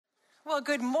Well,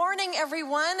 good morning,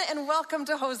 everyone, and welcome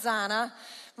to Hosanna.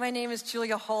 My name is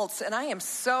Julia Holtz, and I am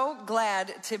so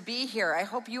glad to be here. I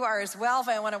hope you are as well.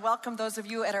 I want to welcome those of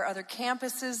you at our other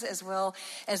campuses, as well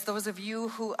as those of you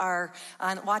who are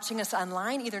watching us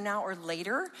online, either now or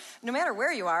later. No matter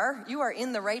where you are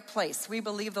in the right place. We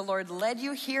believe the Lord led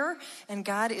you here, and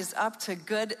God is up to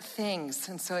good things,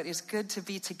 and so it is good to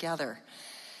be together.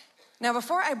 Now,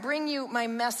 before I bring you my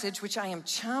message, which I am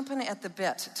chomping at the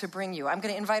bit to bring you, I'm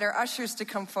going to invite our ushers to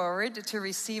come forward to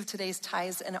receive today's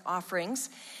tithes and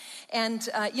offerings. And,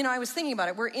 I was thinking about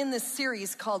it. We're in this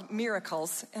series called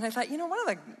Miracles. And I thought, one of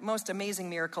the most amazing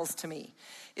miracles to me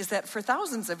is that for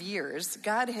thousands of years,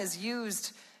 God has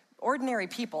used ordinary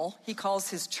people, he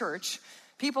calls his church,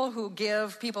 people who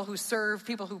give, people who serve,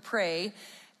 people who pray,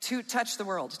 to touch the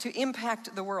world, to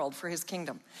impact the world for his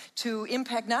kingdom, to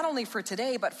impact not only for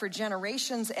today, but for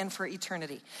generations and for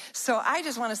eternity. So I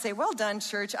just want to say, well done,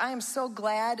 church. I am so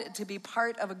glad to be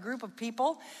part of a group of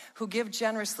people who give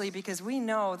generously, because we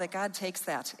know that God takes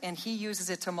that and he uses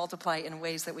it to multiply in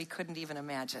ways that we couldn't even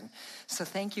imagine. So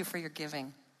thank you for your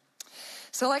giving.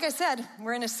 So like I said,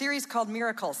 we're in a series called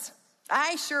Miracles.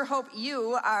 I sure hope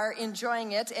you are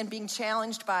enjoying it and being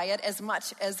challenged by it as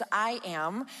much as I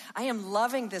am. I am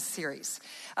loving this series.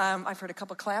 I've heard a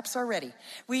couple claps already.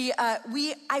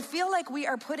 I feel like we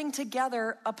are putting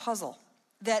together a puzzle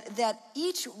that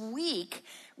each week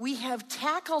we have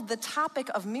tackled the topic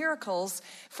of miracles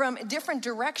from different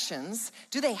directions.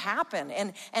 Do they happen?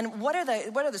 And what are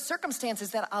the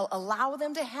circumstances that allow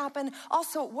them to happen?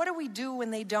 Also, what do we do when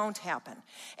they don't happen?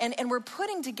 And we're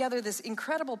putting together this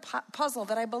incredible puzzle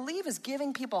that I believe is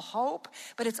giving people hope,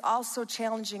 but it's also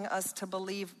challenging us to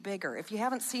believe bigger. If you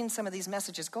haven't seen some of these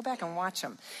messages, go back and watch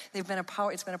them. It's been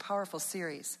a powerful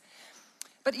series.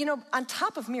 But on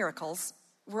top of miracles,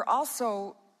 we're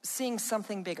also seeing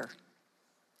something bigger.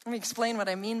 Let me explain what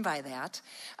I mean by that.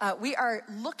 We are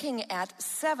looking at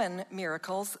 7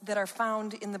 miracles that are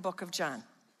found in the book of John.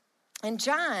 And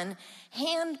John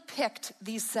handpicked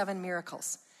these 7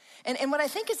 miracles. And what I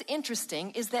think is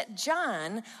interesting is that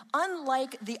John,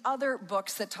 unlike the other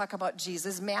books that talk about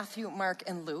Jesus, Matthew, Mark,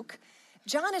 and Luke,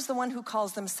 John is the one who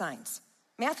calls them signs.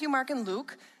 Matthew, Mark, and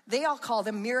Luke, they all call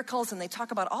them miracles, and they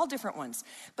talk about all different ones.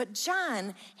 But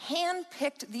John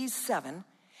handpicked these 7,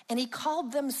 and he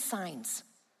called them signs.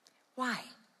 Why?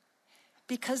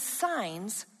 Because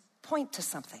signs point to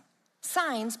something.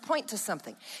 Signs point to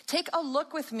something. Take a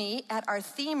look with me at our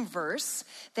theme verse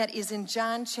that is in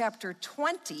John chapter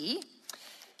 20,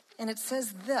 and it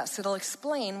says this. It'll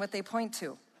explain what they point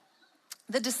to.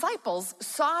 The disciples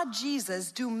saw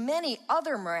Jesus do many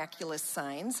other miraculous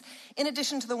signs in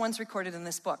addition to the ones recorded in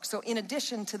this book. So in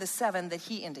addition to the 7 that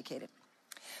he indicated.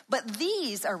 But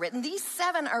these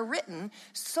 7 are written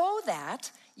so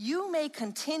that you may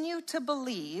continue to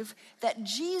believe that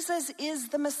Jesus is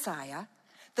the Messiah,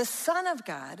 the Son of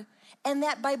God, and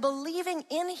that by believing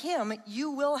in him,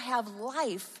 you will have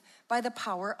life by the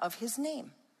power of his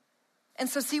name. And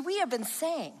so see, we have been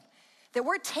saying that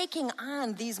we're taking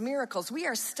on these miracles. We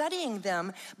are studying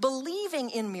them, believing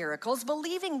in miracles,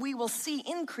 believing we will see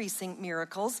increasing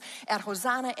miracles at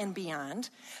Hosanna and beyond.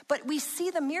 But we see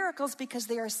the miracles because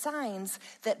they are signs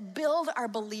that build our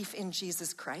belief in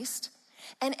Jesus Christ.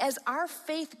 And as our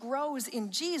faith grows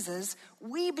in Jesus,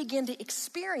 we begin to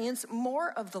experience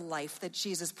more of the life that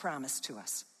Jesus promised to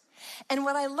us. And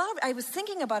what I love, I was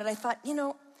thinking about it, I thought,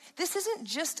 this isn't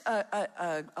just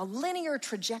a linear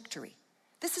trajectory.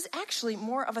 This is actually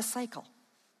more of a cycle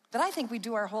that I think we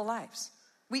do our whole lives.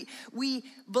 We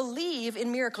believe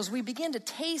in miracles. We begin to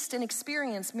taste and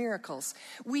experience miracles.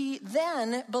 We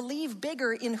then believe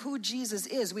bigger in who Jesus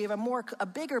is. We have a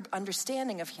bigger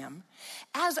understanding of him.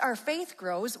 As our faith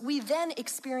grows, we then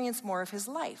experience more of his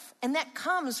life. And that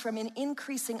comes from an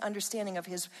increasing understanding of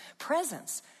his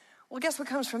presence. Well, guess what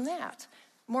comes from that?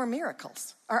 More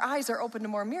miracles. Our eyes are open to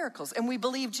more miracles, and we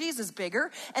believe Jesus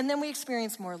bigger, and then we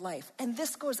experience more life. And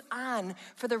this goes on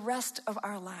for the rest of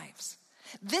our lives.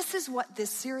 This is what this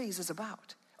series is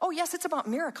about. Oh, yes, it's about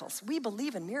miracles. We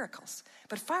believe in miracles,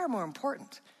 but far more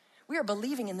important, we are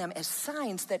believing in them as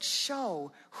signs that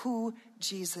show who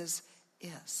Jesus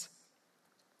is.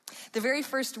 The very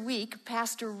first week,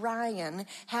 Pastor Ryan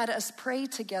had us pray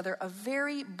together a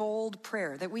very bold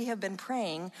prayer that we have been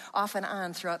praying off and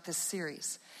on throughout this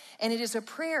series. And it is a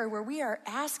prayer where we are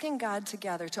asking God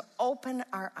together to open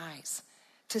our eyes,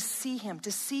 to see him,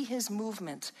 to see his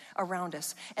movement around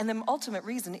us. And the ultimate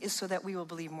reason is so that we will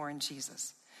believe more in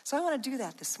Jesus. So I want to do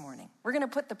that this morning. We're going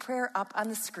to put the prayer up on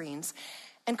the screens.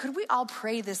 And could we all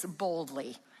pray this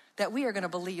boldly, that we are going to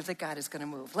believe that God is going to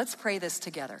move? Let's pray this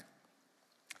together.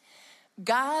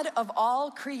 God of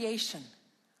all creation,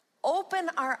 open open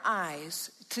our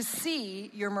eyes to see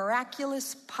your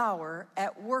miraculous power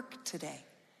at work today,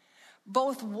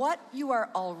 both what you are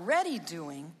already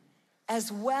doing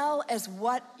as well as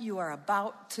what you are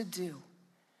about to do.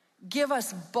 Give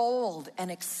us bold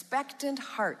and expectant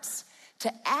hearts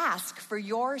to ask for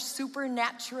your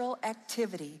supernatural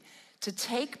activity to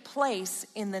take place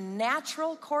in the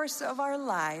natural course of our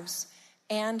lives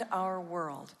and our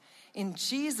world. In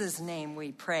Jesus' name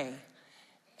we pray.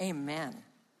 Amen.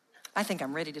 I think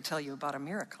I'm ready to tell you about a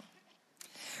miracle.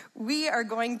 We are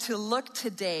going to look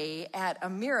today at a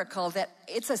miracle that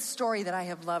it's a story that I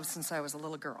have loved since I was a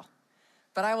little girl.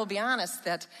 But I will be honest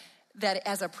that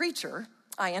as a preacher,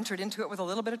 I entered into it with a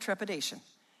little bit of trepidation.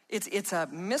 It's a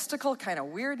mystical, kind of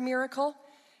weird miracle.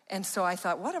 And so I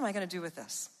thought, what am I going to do with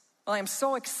this? Well, I'm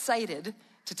so excited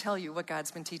to tell you what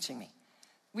God's been teaching me.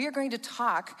 We are going to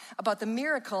talk about the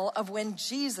miracle of when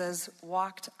Jesus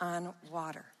walked on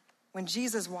water. When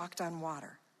Jesus walked on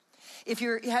water. If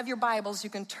you have your Bibles, you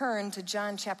can turn to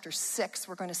John chapter 6.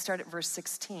 We're going to start at verse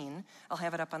 16. I'll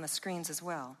have it up on the screens as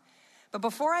well. But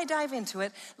before I dive into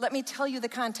it, let me tell you the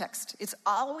context. It's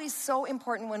always so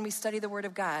important when we study the Word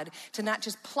of God to not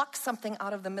just pluck something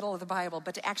out of the middle of the Bible,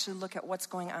 but to actually look at what's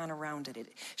going on around it. It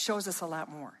shows us a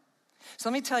lot more. So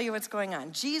let me tell you what's going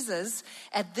on. Jesus,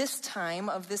 at this time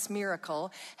of this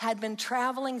miracle, had been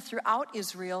traveling throughout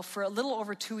Israel for a little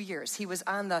over 2 years. He was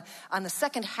on the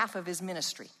second half of his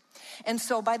ministry. And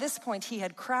so by this point, he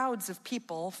had crowds of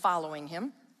people following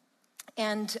him.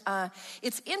 And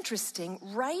it's interesting,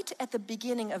 right at the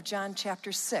beginning of John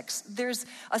chapter 6, there's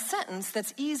a sentence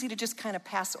that's easy to just kind of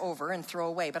pass over and throw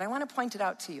away, but I want to point it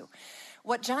out to you.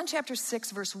 What John chapter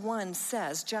 6 verse 1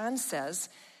 says, John says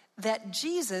that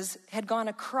Jesus had gone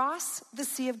across the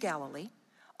Sea of Galilee,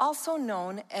 also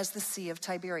known as the Sea of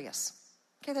Tiberias.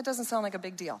 Okay, that doesn't sound like a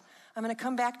big deal. I'm going to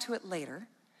come back to it later.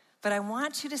 But I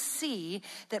want you to see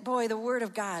that, boy, the Word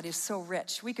of God is so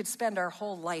rich. We could spend our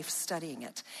whole life studying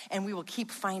it, and we will keep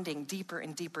finding deeper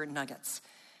and deeper nuggets.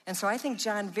 And so I think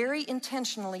John very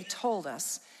intentionally told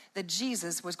us that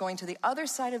Jesus was going to the other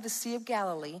side of the Sea of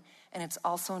Galilee, and it's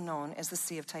also known as the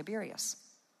Sea of Tiberias.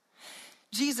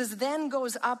 Jesus then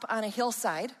goes up on a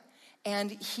hillside,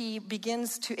 and he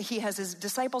has his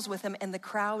disciples with him, and the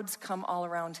crowds come all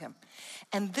around him.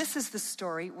 And this is the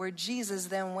story where Jesus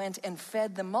then went and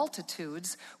fed the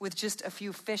multitudes with just a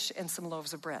few fish and some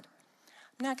loaves of bread.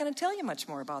 I'm not going to tell you much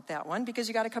more about that one because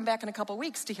you got to come back in a couple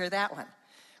weeks to hear that one.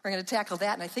 We're going to tackle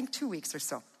that in, I think, 2 weeks or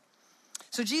so.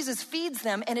 So Jesus feeds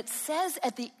them, and it says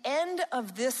at the end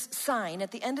of this sign,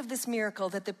 at the end of this miracle,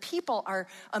 that the people are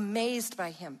amazed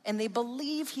by him, and they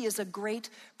believe he is a great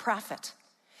prophet.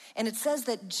 And it says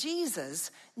that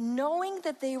Jesus, knowing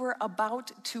that they were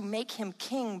about to make him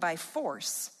king by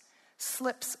force,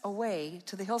 slips away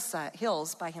to the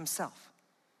hills by himself.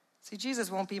 See, Jesus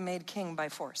won't be made king by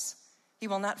force. He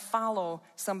will not follow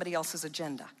somebody else's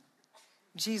agenda.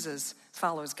 Jesus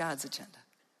follows God's agenda.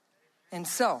 And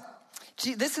so,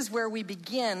 this is where we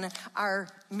begin our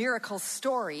miracle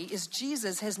story, is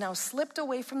Jesus has now slipped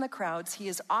away from the crowds. He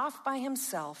is off by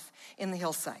himself in the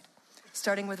hillside.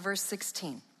 Starting with verse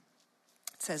 16.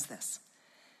 It says this: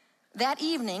 That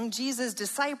evening, Jesus'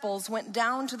 disciples went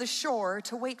down to the shore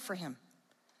to wait for him.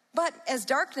 But as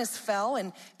darkness fell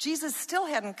and Jesus still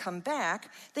hadn't come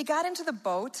back, they got into the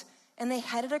boat and they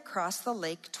headed across the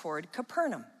lake toward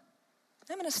Capernaum.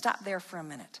 I'm going to stop there for a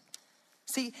minute.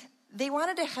 See, they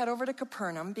wanted to head over to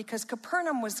Capernaum because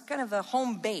Capernaum was kind of the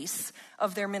home base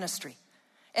of their ministry.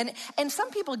 And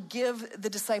some people give the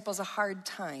disciples a hard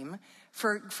time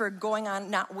for going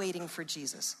on not waiting for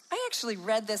Jesus. I actually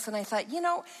read this and I thought,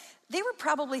 they were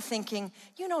probably thinking,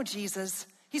 Jesus,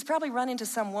 he's probably run into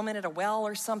some woman at a well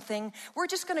or something. We're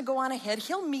just going to go on ahead.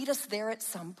 He'll meet us there at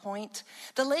some point.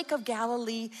 The Lake of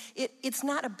Galilee, it's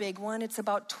not a big one. It's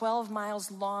about 12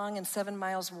 miles long and 7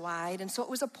 miles wide. And so it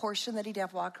was a portion that he'd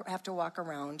have to walk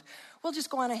around. We'll just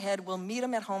go on ahead. We'll meet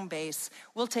him at home base.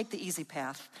 We'll take the easy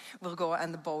path. We'll go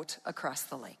on the boat across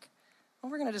the lake.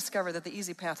 Well, we're going to discover that the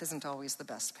easy path isn't always the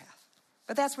best path.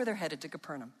 But that's where they're headed, to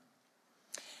Capernaum.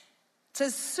 It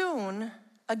says, soon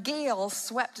a gale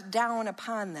swept down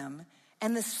upon them,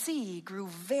 and the sea grew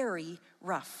very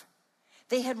rough.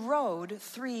 They had rowed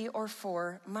 3 or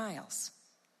 4 miles.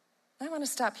 I want to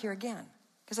stop here again,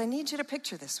 because I need you to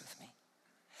picture this with me.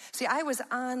 See, I was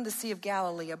on the Sea of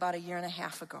Galilee about 1.5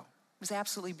 years ago. It was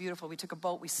absolutely beautiful. We took a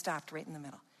boat. We stopped right in the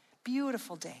middle.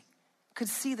 Beautiful day. Could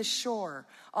see the shore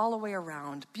all the way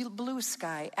around. Blue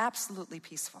sky, absolutely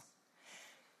peaceful.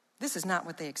 This is not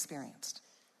what they experienced.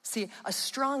 See, a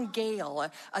strong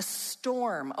gale, a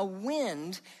storm, a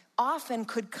wind often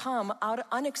could come out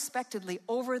unexpectedly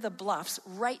over the bluffs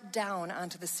right down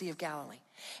onto the Sea of Galilee.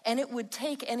 And it would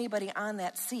take anybody on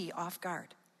that sea off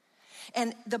guard.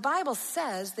 And the Bible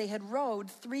says they had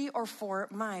rowed 3 or 4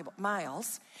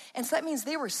 miles. And so that means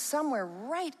they were somewhere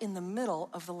right in the middle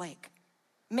of the lake.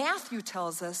 Matthew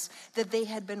tells us that they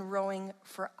had been rowing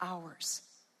for hours.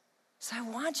 So I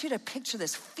want you to picture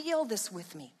this, feel this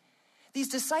with me. These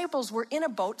disciples were in a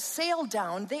boat, sailed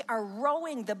down. They are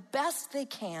rowing the best they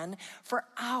can for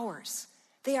hours.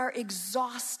 They are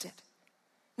exhausted.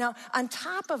 Now, on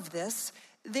top of this,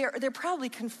 they're probably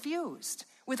confused.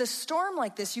 With a storm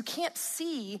like this, you can't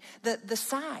see the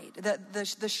side,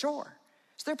 the shore.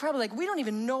 So they're probably like, we don't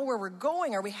even know where we're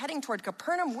going. Are we heading toward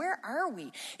Capernaum? Where are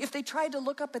we? If they tried to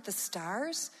look up at the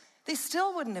stars, they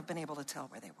still wouldn't have been able to tell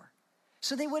where they were.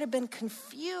 So they would have been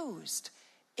confused,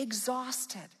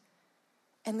 exhausted.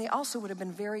 And they also would have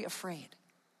been very afraid.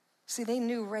 See, they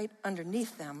knew right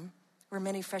underneath them were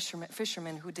many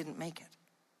fishermen who didn't make it.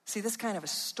 See, this kind of a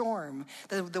storm,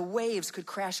 the waves could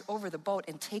crash over the boat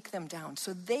and take them down.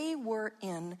 So they were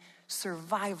in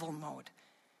survival mode.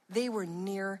 They were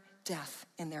near death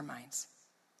in their minds.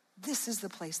 This is the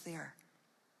place they are.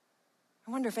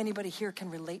 I wonder if anybody here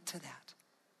can relate to that.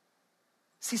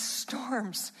 See,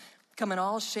 storms come in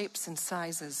all shapes and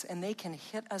sizes, and they can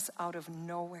hit us out of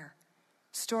nowhere.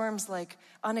 Storms like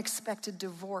unexpected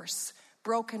divorce,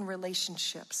 broken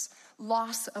relationships,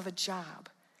 loss of a job,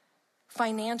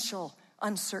 financial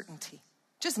uncertainty,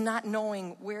 just not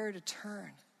knowing where to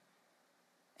turn.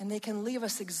 And they can leave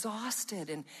us exhausted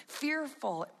and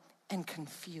fearful and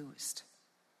confused.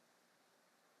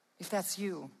 If that's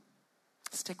you,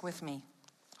 stick with me.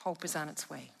 Hope is on its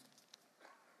way.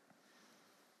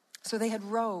 So they had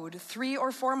rowed 3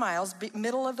 or 4 miles,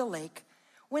 middle of the lake,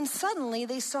 when suddenly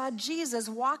they saw Jesus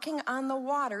walking on the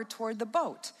water toward the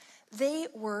boat. They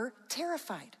were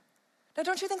terrified. Now,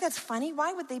 don't you think that's funny?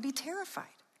 Why would they be terrified?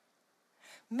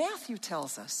 Matthew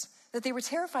tells us that they were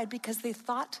terrified because they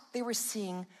thought they were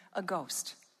seeing a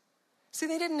ghost. See,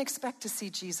 they didn't expect to see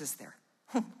Jesus there.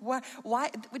 Why?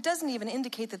 It doesn't even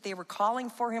indicate that they were calling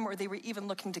for him or they were even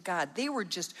looking to God. They were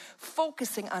just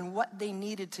focusing on what they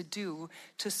needed to do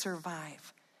to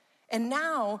survive. And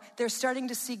now they're starting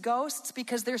to see ghosts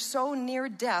because they're so near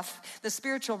death, the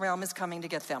spiritual realm is coming to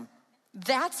get them.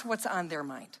 That's what's on their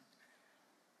mind.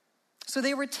 So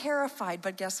they were terrified,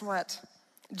 but guess what?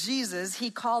 Jesus,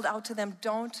 he called out to them,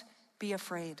 "Don't be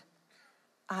afraid.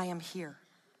 I am here."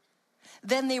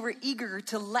 Then they were eager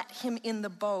to let him in the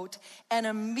boat, and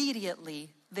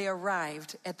immediately they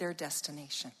arrived at their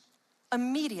destination.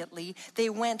 Immediately they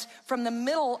went from the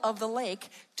middle of the lake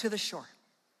to the shore.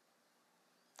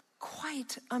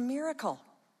 Quite a miracle.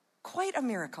 Quite a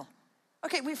miracle.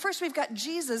 Okay, first we've got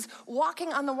Jesus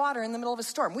walking on the water in the middle of a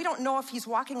storm. We don't know if he's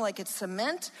walking like it's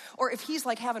cement or if he's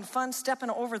like having fun stepping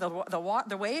over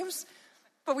the waves,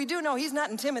 but we do know he's not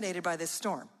intimidated by this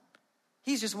storm.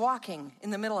 He's just walking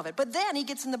in the middle of it. But then he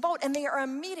gets in the boat and they are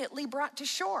immediately brought to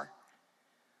shore.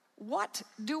 What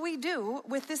do we do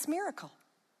with this miracle?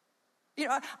 You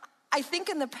know, I think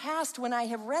in the past when I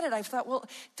have read it, I've thought, well,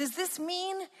 does this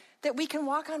mean that we can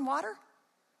walk on water?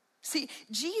 See,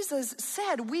 Jesus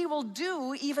said we will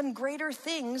do even greater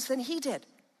things than he did.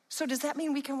 So does that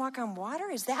mean we can walk on water?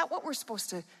 Is that what we're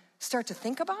supposed to start to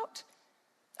think about?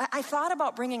 I thought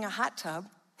about bringing a hot tub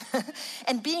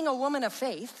and being a woman of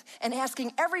faith and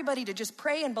asking everybody to just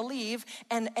pray and believe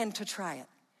and to try it.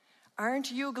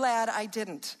 Aren't you glad I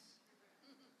didn't?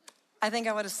 I think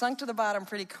I would have sunk to the bottom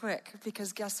pretty quick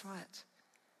because guess what?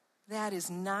 That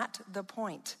is not the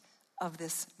point of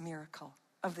this miracle,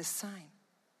 of this sign.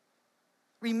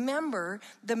 Remember,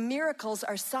 the miracles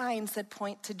are signs that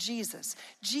point to Jesus.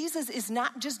 Jesus is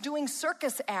not just doing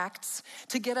circus acts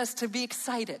to get us to be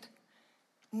excited.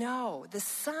 No, the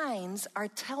signs are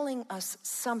telling us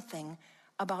something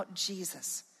about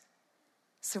Jesus.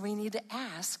 So we need to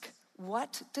ask,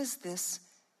 what does this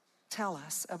tell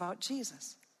us about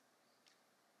Jesus?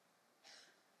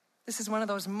 This is one of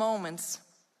those moments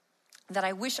that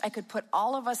I wish I could put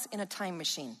all of us in a time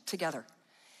machine together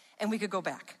and we could go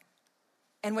back.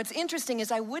 And what's interesting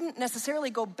is I wouldn't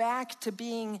necessarily go back to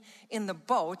being in the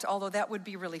boat, although that would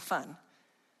be really fun.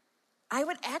 I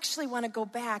would actually want to go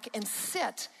back and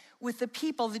sit with the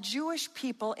people, the Jewish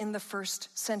people in the first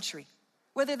century,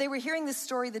 whether they were hearing this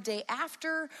story the day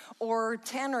after or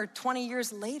 10 or 20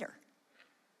 years later.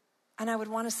 And I would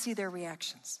want to see their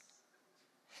reactions.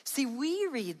 See, we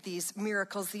read these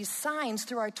miracles, these signs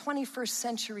through our 21st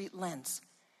century lens.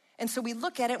 And so we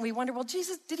look at it and we wonder, well,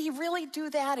 Jesus, did he really do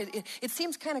that? It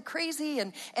seems kind of crazy,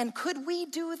 and could we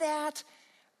do that?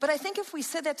 But I think if we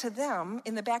said that to them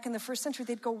in the first century,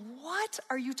 they'd go, what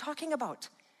are you talking about?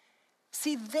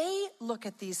 See, they look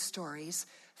at these stories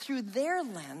through their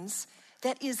lens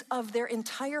that is of their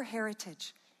entire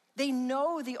heritage. They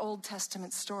know the Old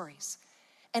Testament stories.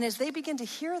 And as they begin to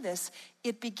hear this,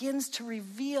 it begins to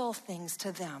reveal things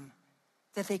to them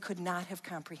that they could not have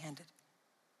comprehended.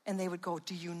 And they would go,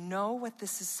 do you know what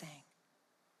this is saying?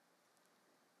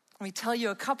 Let me tell you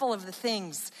a couple of the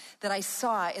things that I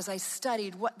saw as I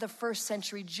studied what the first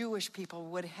century Jewish people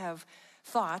would have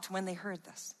thought when they heard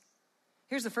this.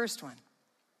 Here's the first one.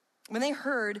 When they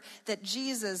heard that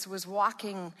Jesus was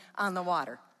walking on the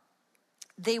water,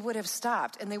 they would have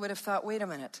stopped and they would have thought, wait a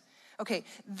minute. Okay,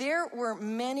 there were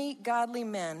many godly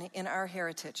men in our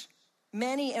heritage,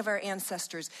 many of our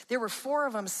ancestors. There were 4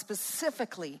 of them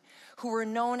specifically who were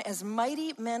known as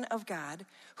mighty men of God,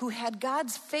 who had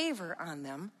God's favor on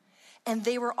them, and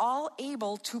they were all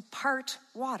able to part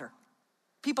water.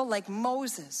 People like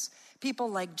Moses, people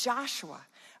like Joshua,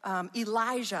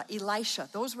 Elijah, Elisha.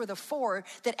 Those were the 4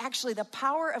 that actually the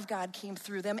power of God came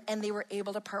through them and they were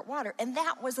able to part water. And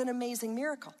that was an amazing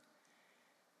miracle.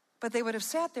 But they would have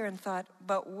sat there and thought,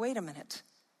 but wait a minute.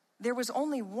 There was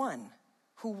only one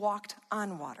who walked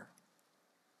on water,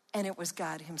 and it was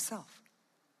God himself.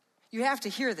 You have to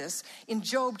hear this. In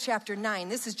Job chapter 9,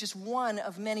 this is just one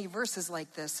of many verses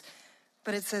like this,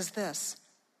 but it says this: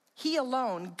 He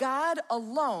alone, God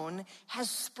alone, has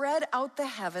spread out the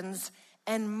heavens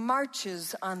and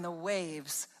marches on the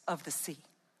waves of the sea.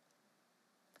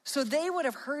 So they would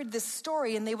have heard this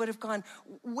story and they would have gone,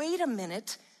 wait a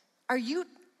minute,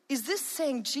 is this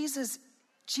saying Jesus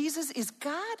is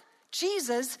God?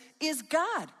 Jesus is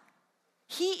God.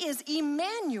 He is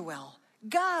Emmanuel,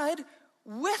 God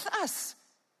with us.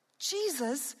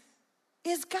 Jesus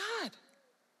is God.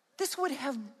 This would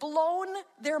have blown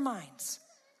their minds.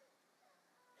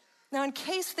 Now, in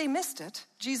case they missed it,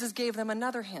 Jesus gave them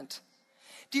another hint.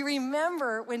 Do you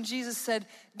remember when Jesus said,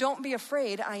 don't be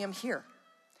afraid, I am here?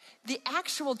 The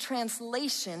actual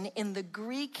translation in the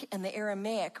Greek and the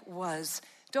Aramaic was,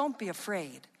 don't be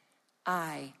afraid,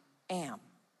 I am.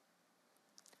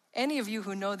 Any of you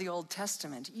who know the Old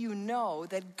Testament, you know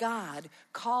that God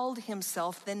called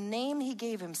himself, the name he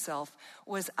gave himself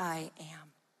was I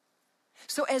am.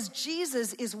 So as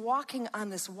Jesus is walking on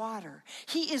this water,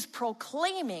 he is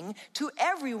proclaiming to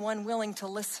everyone willing to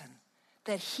listen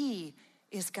that he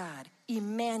is God,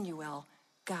 Emmanuel,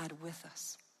 God with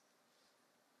us.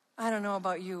 I don't know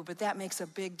about you, but that makes a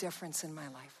big difference in my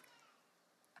life.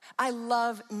 I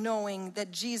love knowing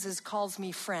that Jesus calls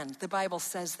me friend. The Bible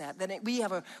says that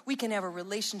we can have a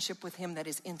relationship with him that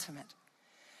is intimate.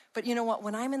 But you know what?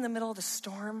 When I'm in the middle of the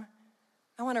storm,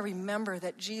 I want to remember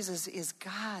that Jesus is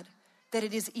God, that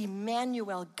it is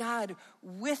Emmanuel, God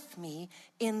with me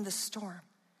in the storm.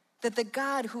 That the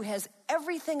God who has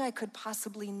everything I could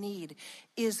possibly need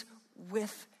is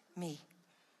with me.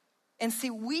 And see,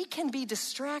 we can be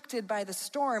distracted by the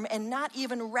storm and not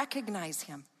even recognize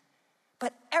him.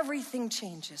 But everything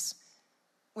changes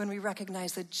when we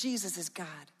recognize that Jesus is God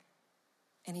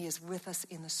and he is with us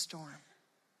in the storm.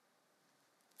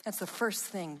 That's the first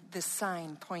thing this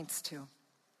sign points to.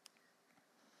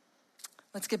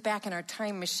 Let's get back in our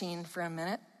time machine for a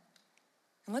minute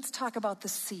and let's talk about the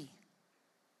sea.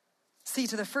 See,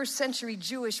 to the first century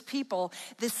Jewish people,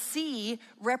 the sea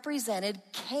represented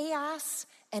chaos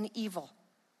and evil.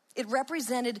 It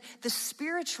represented the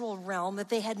spiritual realm that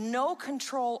they had no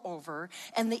control over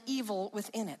and the evil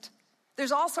within it.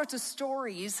 There's all sorts of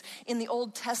stories in the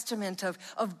Old Testament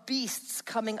of beasts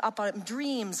coming up,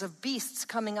 dreams of beasts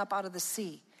coming up out of the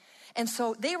sea. And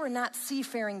so they were not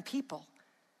seafaring people.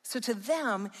 So to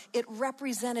them, it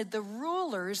represented the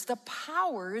rulers, the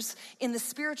powers in the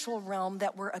spiritual realm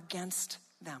that were against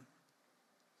them.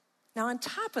 Now, on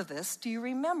top of this, do you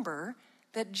remember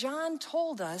that John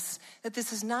told us that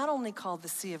this is not only called the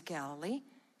Sea of Galilee,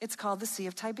 it's called the Sea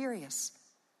of Tiberias.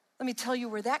 Let me tell you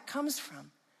where that comes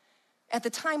from. At the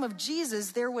time of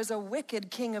Jesus, there was a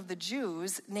wicked king of the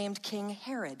Jews named King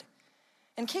Herod.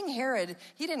 And King Herod,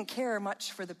 he didn't care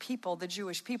much for the people, the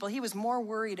Jewish people. He was more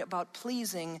worried about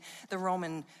pleasing the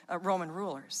Roman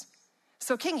rulers.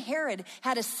 So King Herod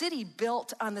had a city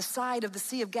built on the side of the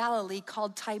Sea of Galilee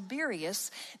called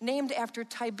Tiberias, named after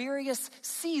Tiberius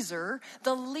Caesar,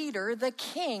 the leader, the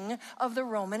king of the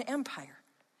Roman Empire.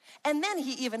 And then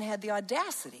he even had the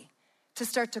audacity to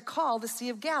start to call the Sea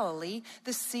of Galilee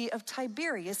the Sea of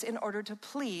Tiberias in order to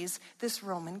please this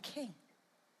Roman king.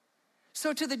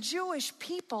 So to the Jewish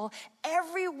people,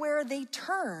 everywhere they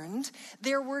turned,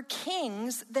 there were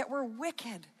kings that were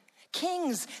wicked.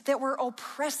 Kings that were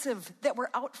oppressive, that were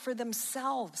out for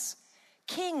themselves.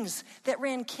 Kings that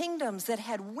ran kingdoms that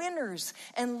had winners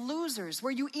and losers,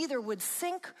 where you either would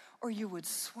sink or you would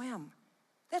swim.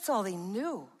 That's all they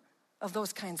knew of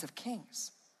those kinds of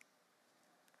kings.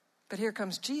 But here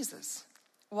comes Jesus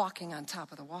walking on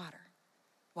top of the water.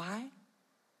 Why?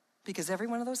 Because every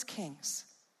one of those kings,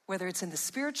 whether it's in the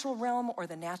spiritual realm or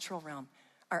the natural realm,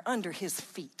 are under his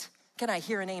feet. Can I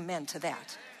hear an amen to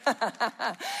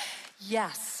that?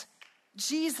 Yes,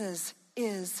 Jesus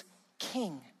is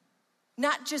king.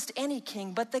 Not just any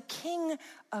king, but the King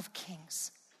of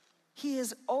Kings. He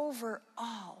is over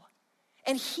all.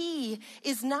 And he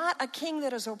is not a king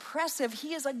that is oppressive.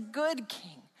 He is a good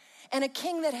king. And a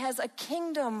king that has a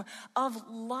kingdom of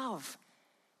love.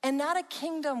 And not a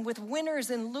kingdom with winners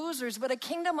and losers, but a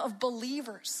kingdom of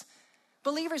believers.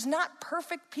 Believers, not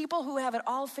perfect people who have it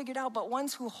all figured out, but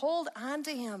ones who hold on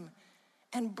to him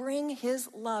and bring his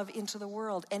love into the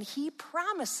world. And he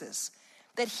promises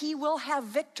that he will have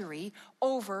victory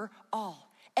over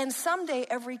all. And someday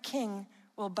every king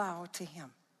will bow to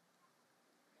him.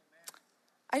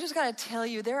 I just got to tell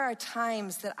you, there are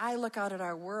times that I look out at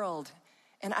our world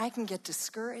and I can get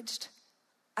discouraged.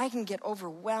 I can get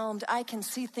overwhelmed. I can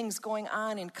see things going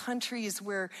on in countries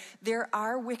where there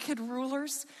are wicked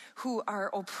rulers who are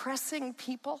oppressing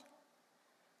people.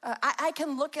 I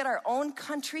can look at our own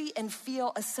country and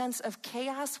feel a sense of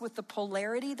chaos with the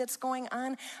polarity that's going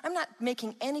on. I'm not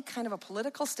making any kind of a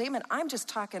political statement. I'm just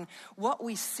talking what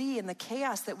we see in the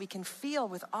chaos that we can feel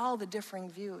with all the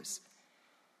differing views.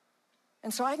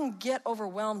 And so I can get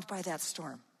overwhelmed by that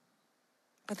storm.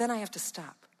 But then I have to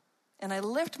stop. And I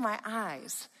lift my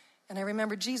eyes and I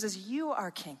remember, Jesus, you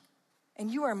are king and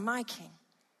you are my king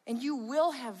and you will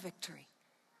have victory.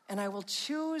 And I will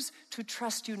choose to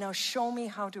trust you. Now show me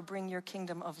how to bring your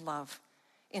kingdom of love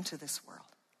into this world.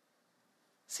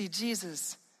 See,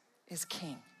 Jesus is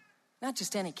king. Not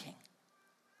just any king,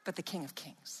 but the King of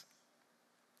Kings.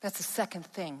 That's the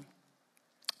second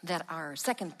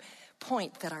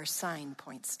point that our sign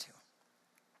points to.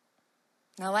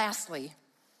 Now lastly,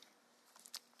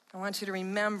 I want you to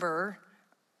remember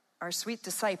our sweet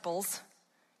disciples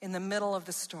in the middle of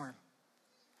the storm.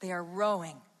 They are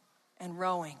rowing and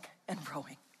rowing and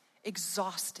rowing,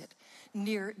 exhausted,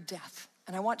 near death.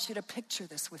 And I want you to picture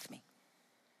this with me.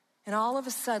 And all of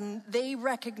a sudden, they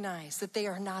recognize that they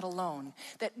are not alone,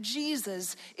 that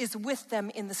Jesus is with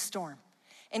them in the storm.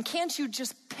 And can't you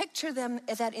just picture them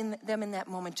in that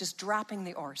moment, just dropping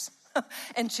the oars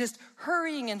and just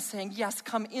hurrying and saying, yes,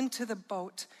 come into the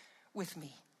boat with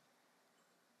me.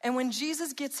 And when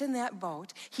Jesus gets in that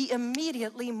boat, he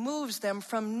immediately moves them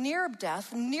from near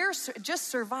death, near just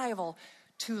survival,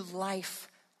 to life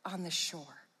on the shore.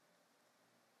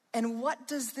 And what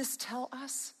does this tell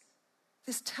us?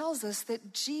 This tells us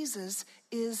that Jesus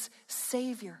is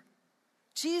Savior.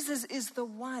 Jesus is the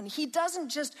one. He doesn't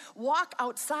just walk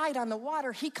outside on the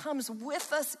water. He comes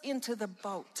with us into the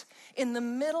boat in the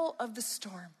middle of the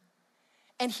storm.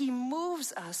 And he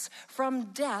moves us from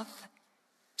death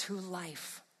to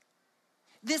life.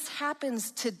 This happens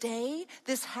today.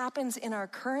 This happens in our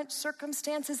current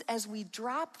circumstances as we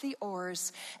drop the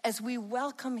oars, as we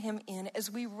welcome him in,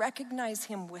 as we recognize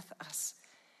him with us.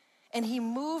 And he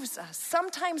moves us,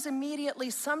 sometimes immediately,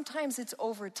 sometimes it's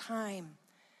over time,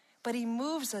 but he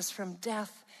moves us from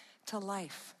death to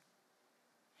life.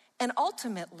 And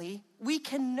ultimately, we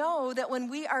can know that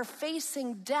when we are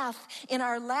facing death in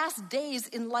our last days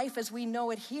in life as we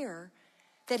know it here,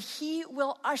 that he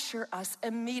will usher us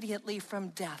immediately from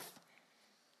death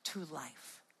to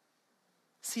life.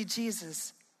 See,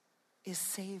 Jesus is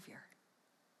Savior.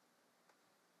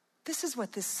 This is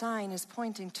what this sign is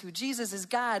pointing to. Jesus is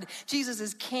God. Jesus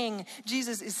is King.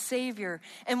 Jesus is Savior.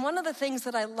 And one of the things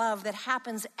that I love that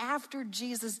happens after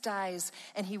Jesus dies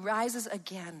and he rises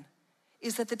again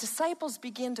is that the disciples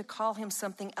begin to call him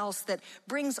something else that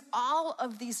brings all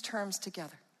of these terms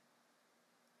together.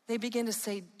 They begin to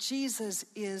say, Jesus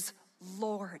is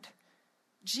Lord.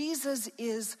 Jesus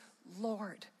is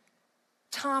Lord.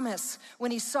 Thomas,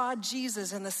 when he saw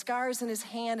Jesus and the scars in his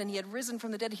hand and he had risen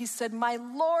from the dead, he said, my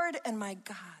Lord and my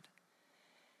God.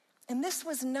 And this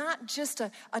was not just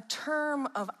a term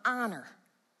of honor.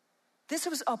 This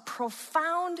was a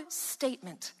profound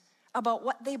statement about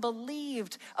what they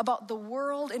believed about the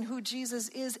world and who Jesus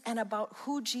is and about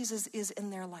who Jesus is in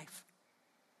their life.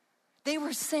 They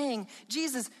were saying,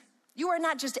 Jesus, you are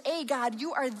not just a God,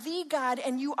 you are the God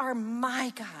and you are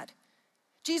my God.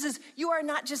 Jesus, you are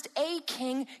not just a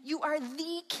king, you are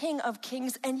the King of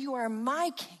Kings and you are my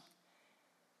King.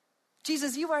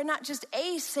 Jesus, you are not just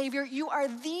a Savior, you are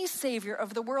the Savior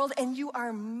of the world and you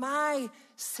are my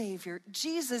Savior.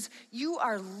 Jesus, you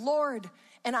are Lord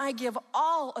and I give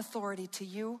all authority to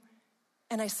you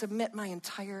and I submit my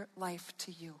entire life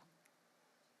to you.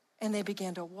 And they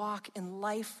began to walk in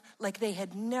life like they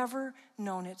had never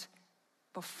known it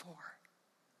before.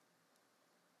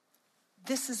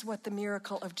 This is what the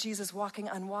miracle of Jesus walking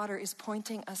on water is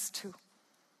pointing us to.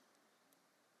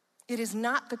 It is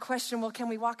not the question, well, can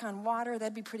we walk on water?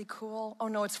 That'd be pretty cool. Oh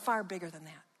no, it's far bigger than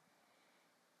that.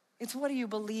 It's what do you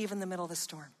believe in the middle of the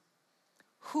storm?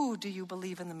 Who do you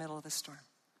believe in the middle of the storm?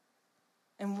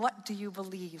 And what do you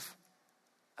believe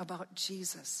about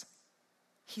Jesus?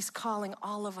 He's calling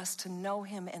all of us to know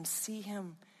him and see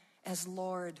him as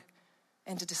Lord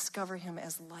and to discover him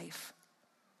as life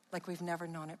like we've never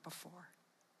known it before.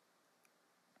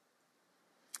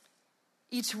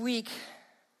 Each week,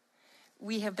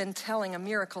 we have been telling a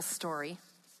miracle story,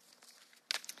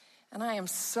 and I am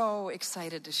so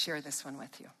excited to share this one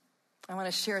with you. I want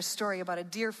to share a story about a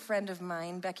dear friend of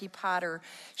mine, Becky Potter.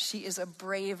 She is a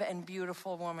brave and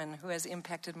beautiful woman who has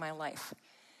impacted my life.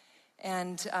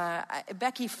 And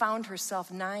Becky found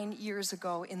herself 9 years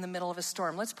ago in the middle of a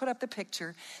storm. Let's put up the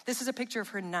picture. This is a picture of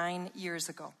her 9 years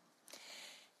ago.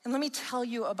 And let me tell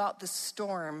you about the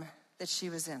storm that she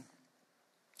was in.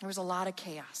 There was a lot of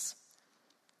chaos.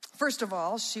 First of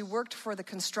all, she worked for the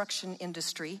construction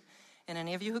industry. And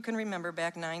any of you who can remember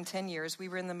back 9-10 years, we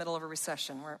were in the middle of a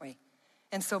recession, weren't we?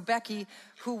 And so Becky,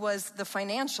 who was the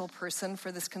financial person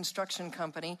for this construction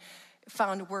company,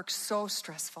 found work so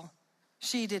stressful.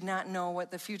 She did not know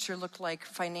what the future looked like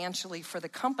financially for the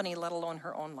company, let alone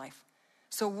her own life.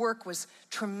 So work was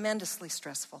tremendously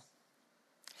stressful.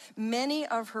 Many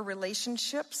of her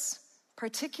relationships,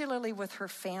 particularly with her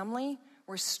family,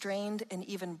 were strained and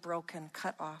even broken,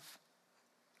 cut off.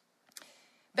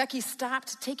 Becky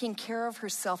stopped taking care of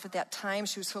herself at that time.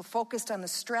 She was so focused on the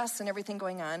stress and everything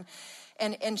going on.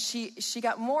 And she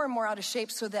got more and more out of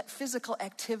shape so that physical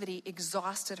activity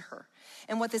exhausted her.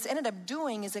 And what this ended up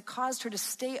doing is it caused her to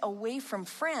stay away from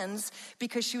friends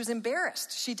because she was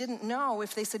embarrassed. She didn't know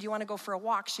if they said, you want to go for a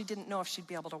walk? She didn't know if she'd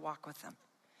be able to walk with them.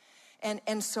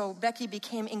 And so Becky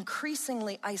became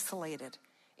increasingly isolated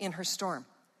in her storm.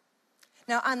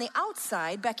 Now, on the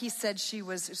outside, Becky said she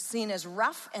was seen as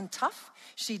rough and tough.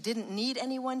 She didn't need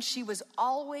anyone. She was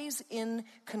always in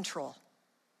control.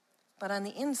 But on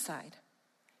the inside,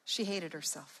 she hated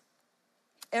herself.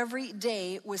 Every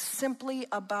day was simply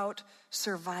about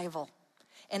survival.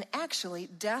 And actually,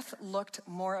 death looked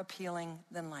more appealing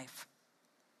than life.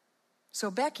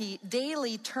 So Becky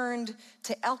daily turned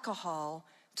to alcohol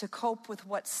to cope with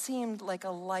what seemed like a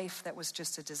life that was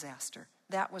just a disaster.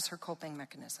 That was her coping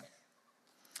mechanism.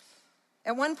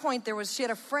 At one point, she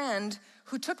had a friend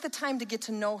who took the time to get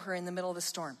to know her in the middle of the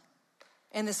storm.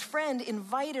 And this friend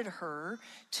invited her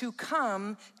to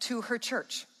come to her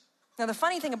church. Now, the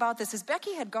funny thing about this is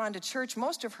Becky had gone to church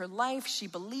most of her life. She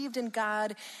believed in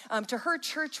God. To her,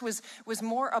 church was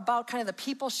more about kind of the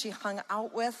people she hung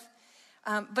out with.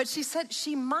 But she said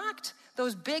she mocked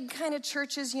those big kind of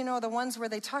churches, you know, the ones where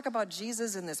they talk about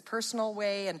Jesus in this personal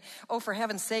way. And, oh, for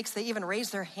heaven's sakes, they even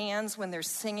raise their hands when they're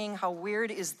singing. How weird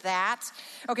is that?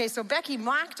 Okay, so Becky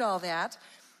mocked all that.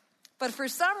 But for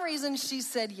some reason, she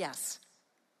said yes.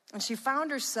 And she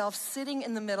found herself sitting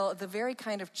in the middle of the very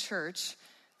kind of church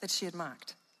that she had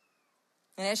mocked.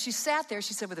 And as she sat there,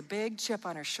 she said with a big chip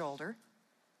on her shoulder,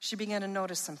 she began to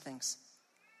notice some things.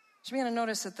 She began to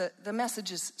notice that the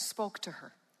messages spoke to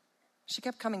her. She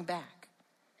kept coming back.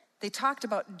 They talked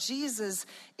about Jesus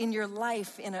in your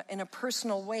life in a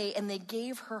personal way, and they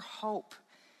gave her hope.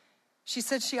 She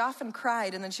said she often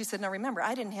cried, and then she said, now remember,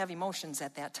 I didn't have emotions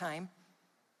at that time,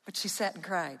 but she sat and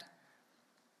cried.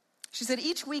 She said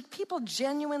each week people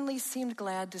genuinely seemed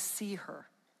glad to see her,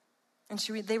 and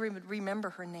they would remember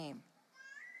her name.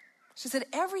 She said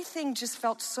everything just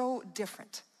felt so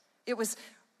different. It was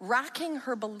rocking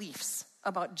her beliefs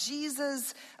about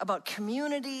Jesus, about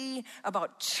community,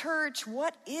 about church.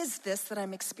 What is this that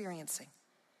I'm experiencing?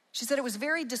 She said it was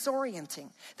very disorienting.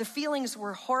 The feelings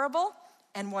were horrible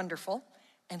and wonderful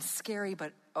and scary,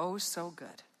 but oh so good.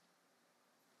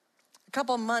 A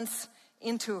couple months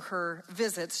into her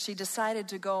visits, she decided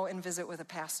to go and visit with a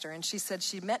pastor. And she said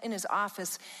she met in his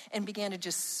office and began to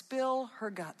just spill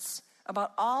her guts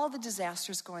about all the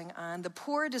disasters going on, the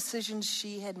poor decisions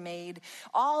she had made,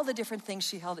 all the different things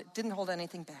she didn't hold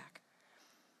anything back.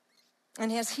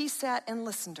 And as he sat and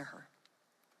listened to her,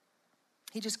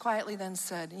 he just quietly then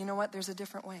said, you know what, there's a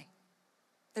different way.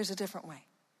 There's a different way.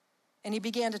 And he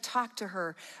began to talk to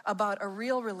her about a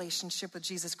real relationship with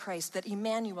Jesus Christ, that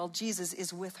Emmanuel, Jesus,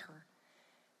 is with her,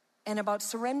 and about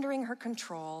surrendering her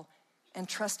control and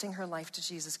trusting her life to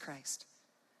Jesus Christ.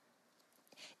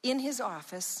 In his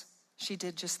office, she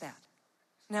did just that.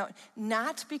 Now,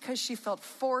 not because she felt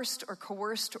forced or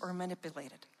coerced or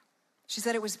manipulated. She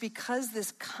said it was because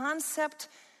this concept,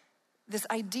 this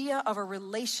idea of a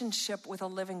relationship with a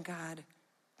living God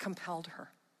compelled her.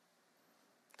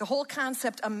 The whole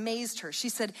concept amazed her. She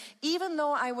said, even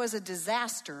though I was a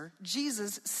disaster,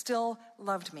 Jesus still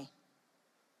loved me.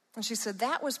 And she said,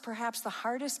 that was perhaps the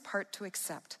hardest part to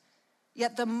accept,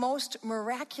 yet the most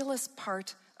miraculous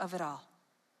part of it all.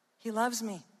 He loves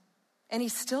me, and he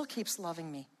still keeps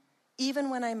loving me, even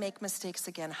when I make mistakes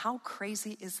again. How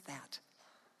crazy is that?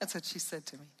 That's what she said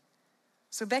to me.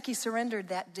 So Becky surrendered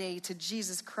that day to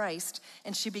Jesus Christ,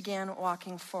 and she began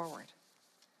walking forward.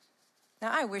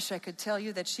 Now, I wish I could tell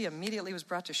you that she immediately was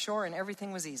brought to shore and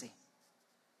everything was easy.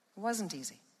 It wasn't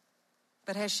easy.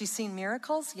 But has she seen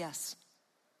miracles? Yes.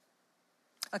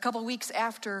 A couple weeks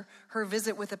after her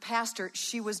visit with the pastor,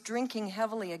 she was drinking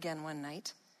heavily again one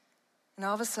night. And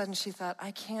all of a sudden she thought, I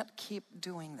can't keep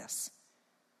doing this.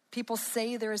 People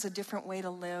say there is a different way to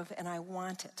live, and I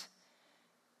want it.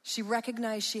 She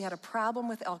recognized she had a problem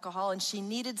with alcohol and she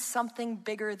needed something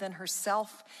bigger than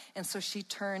herself, and so she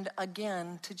turned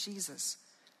again to Jesus.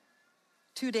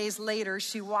 2 days later,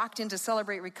 she walked in to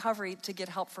Celebrate Recovery to get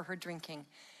help for her drinking.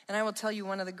 And I will tell you,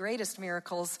 one of the greatest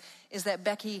miracles is that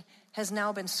Becky has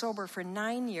now been sober for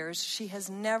 9 years. She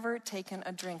has never taken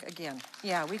a drink again.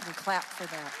 Yeah, we can clap for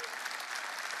that.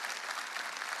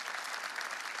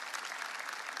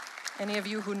 Any of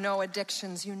you who know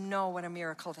addictions, you know what a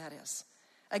miracle that is.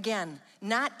 Again,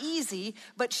 not easy,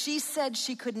 but she said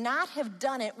she could not have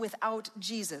done it without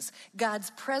Jesus. God's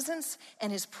presence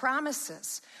and his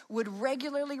promises would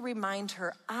regularly remind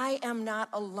her, I am not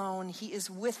alone. He is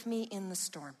with me in the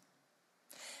storm.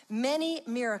 Many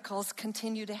miracles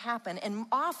continue to happen, and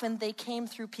often they came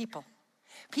through people.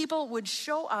 People would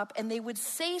show up and they would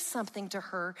say something to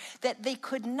her that they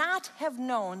could not have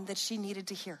known that she needed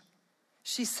to hear.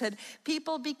 She said,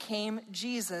 people became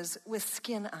Jesus with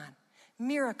skin on.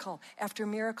 Miracle after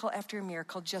miracle after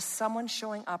miracle, just someone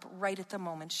showing up right at the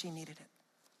moment she needed it.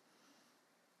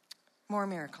 More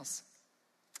miracles.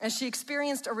 As she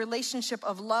experienced a relationship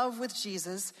of love with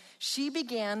Jesus, she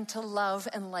began to love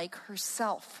and like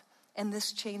herself. And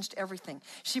this changed everything.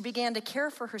 She began to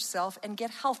care for herself and get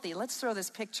healthy. Let's throw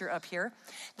this picture up here.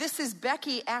 This is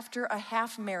Becky after a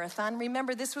half marathon.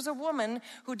 Remember, this was a woman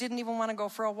who didn't even want to go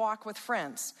for a walk with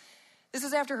friends. This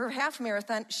is after her half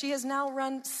marathon. She has now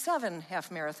run 7 half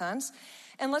marathons.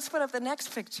 And let's put up the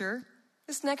next picture.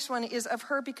 This next one is of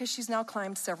her because she's now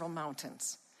climbed several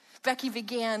mountains. Becky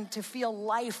began to feel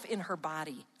life in her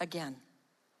body again.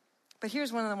 But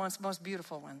here's one of the most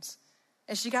beautiful ones.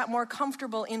 As she got more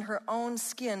comfortable in her own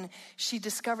skin, she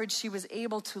discovered she was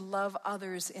able to love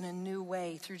others in a new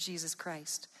way through Jesus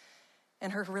Christ.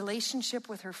 And her relationship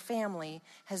with her family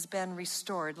has been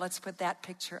restored. Let's put that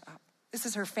picture up. This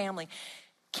is her family.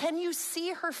 Can you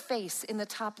see her face in the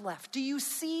top left? Do you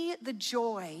see the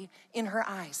joy in her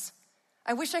eyes?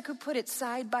 I wish I could put it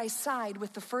side by side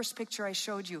with the first picture I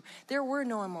showed you. There were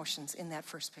no emotions in that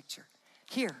first picture.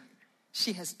 Here,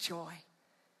 she has joy.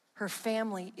 Her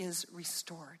family is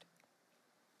restored.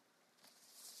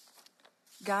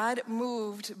 God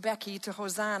moved Becky to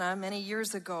Hosanna many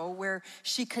years ago, where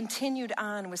she continued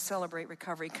on with Celebrate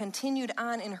Recovery, continued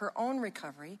on in her own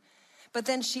recovery. But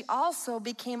then she also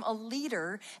became a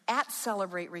leader at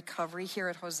Celebrate Recovery here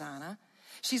at Hosanna.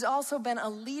 She's also been a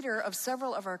leader of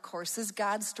several of our courses.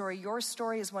 God's Story, Your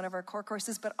Story is one of our core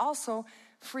courses, but also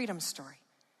Freedom Story.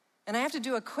 And I have to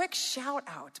do a quick shout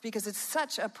out because it's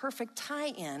such a perfect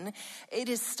tie-in.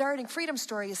 Freedom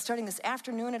Story is starting this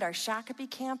afternoon at our Shakopee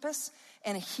campus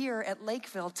and here at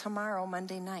Lakeville tomorrow,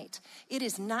 Monday night. It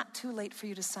is not too late for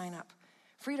you to sign up.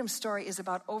 Freedom Story is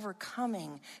about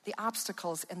overcoming the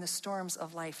obstacles and the storms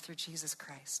of life through Jesus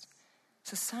Christ.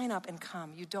 So sign up and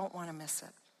come. You don't want to miss it.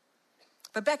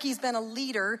 But Becky's been a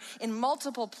leader in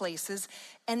multiple places,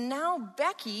 and now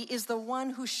Becky is the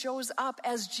one who shows up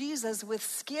as Jesus with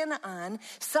skin on,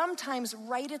 sometimes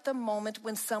right at the moment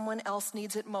when someone else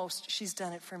needs it most. She's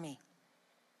done it for me.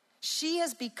 She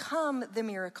has become the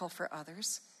miracle for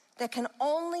others that can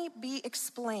only be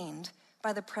explained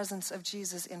by the presence of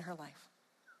Jesus in her life.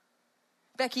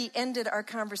 Becky ended our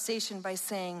conversation by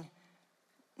saying,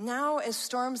 now as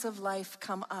storms of life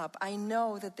come up, I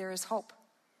know that there is hope.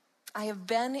 I have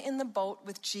been in the boat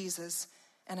with Jesus,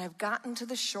 and I've gotten to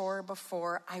the shore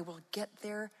before. I will get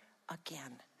there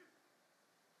again.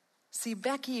 See,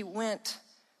 Becky went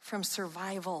from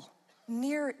survival,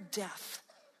 near death,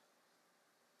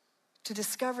 to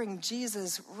discovering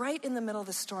Jesus right in the middle of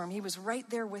the storm. He was right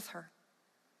there with her,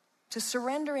 to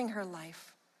surrendering her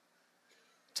life,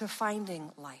 to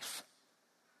finding life.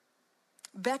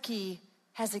 Becky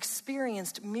has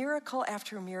experienced miracle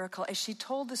after miracle. As she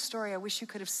told the story, I wish you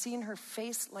could have seen her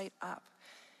face light up,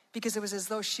 because it was as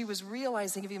though she was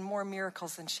realizing even more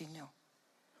miracles than she knew.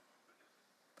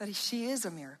 But she is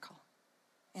a miracle.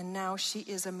 And now she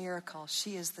is a miracle.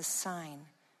 She is the sign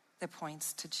that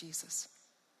points to Jesus.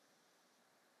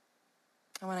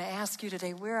 I want to ask you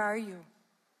today, where are you?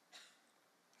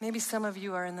 Maybe some of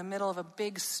you are in the middle of a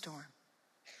big storm.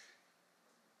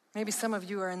 Maybe some of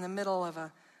you are in the middle of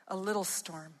a little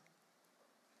storm.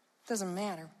 It doesn't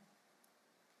matter.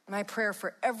 My prayer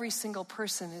for every single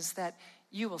person is that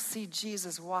you will see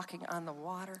Jesus walking on the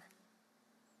water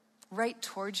right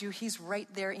towards you. He's right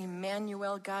there,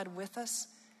 Emmanuel, God with us.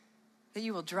 That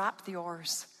you will drop the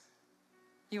oars.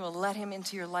 You will let him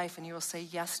into your life and you will say,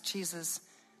 yes, Jesus,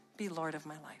 be Lord of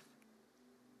my life.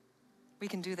 We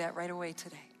can do that right away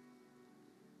today.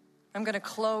 I'm going to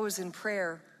close in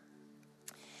prayer,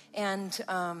 and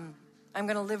I'm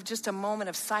going to live just a moment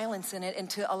of silence in it and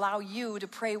to allow you to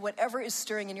pray whatever is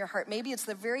stirring in your heart. Maybe it's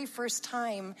the very first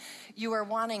time you are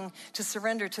wanting to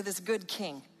surrender to this good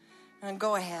King. And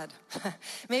go ahead.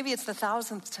 Maybe it's the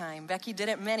 1,000th time. Becky did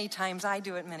it many times. I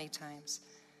do it many times.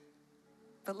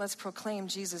 But let's proclaim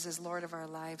Jesus is Lord of our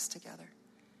lives together.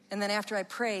 And then after I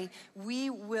pray, we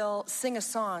will sing a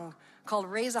song called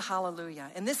Raise a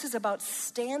Hallelujah. And this is about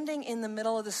standing in the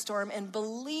middle of the storm and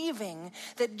believing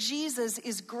that Jesus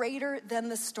is greater than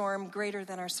the storm, greater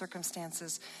than our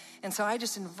circumstances. And so I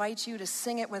just invite you to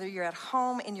sing it, whether you're at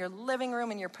home, in your living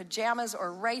room, in your pajamas,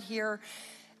 or right here,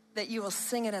 that you will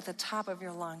sing it at the top of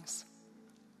your lungs.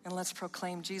 And let's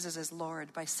proclaim Jesus is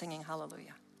Lord by singing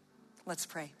hallelujah. Let's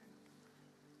pray.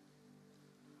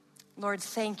 Lord,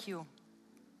 thank you.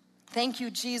 Thank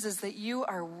you, Jesus, that you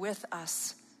are with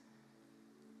us.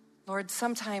 Lord,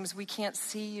 sometimes we can't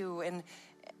see you and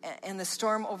the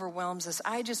storm overwhelms us.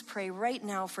 I just pray right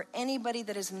now for anybody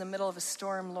that is in the middle of a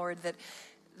storm, Lord,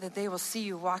 that they will see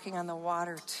you walking on the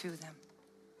water to them.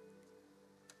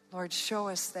 Lord, show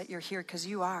us that you're here because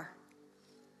you are.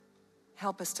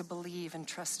 Help us to believe and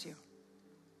trust you.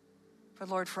 But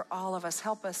Lord, for all of us,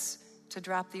 help us to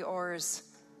drop the oars.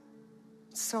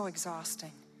 It's so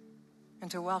exhausting. And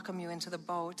to welcome you into the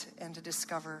boat and to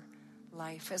discover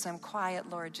life. As I'm quiet,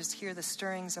 Lord, just hear the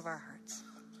stirrings of our hearts.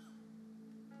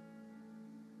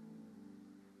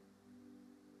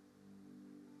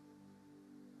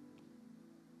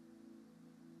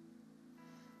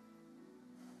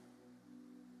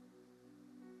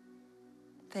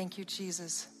 Thank you,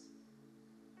 Jesus.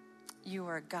 You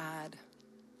are God.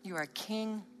 You are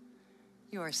King.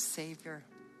 You are Savior.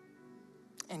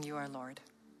 And you are Lord.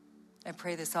 I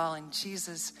pray this all in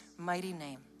Jesus' mighty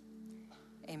name.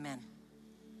 Amen.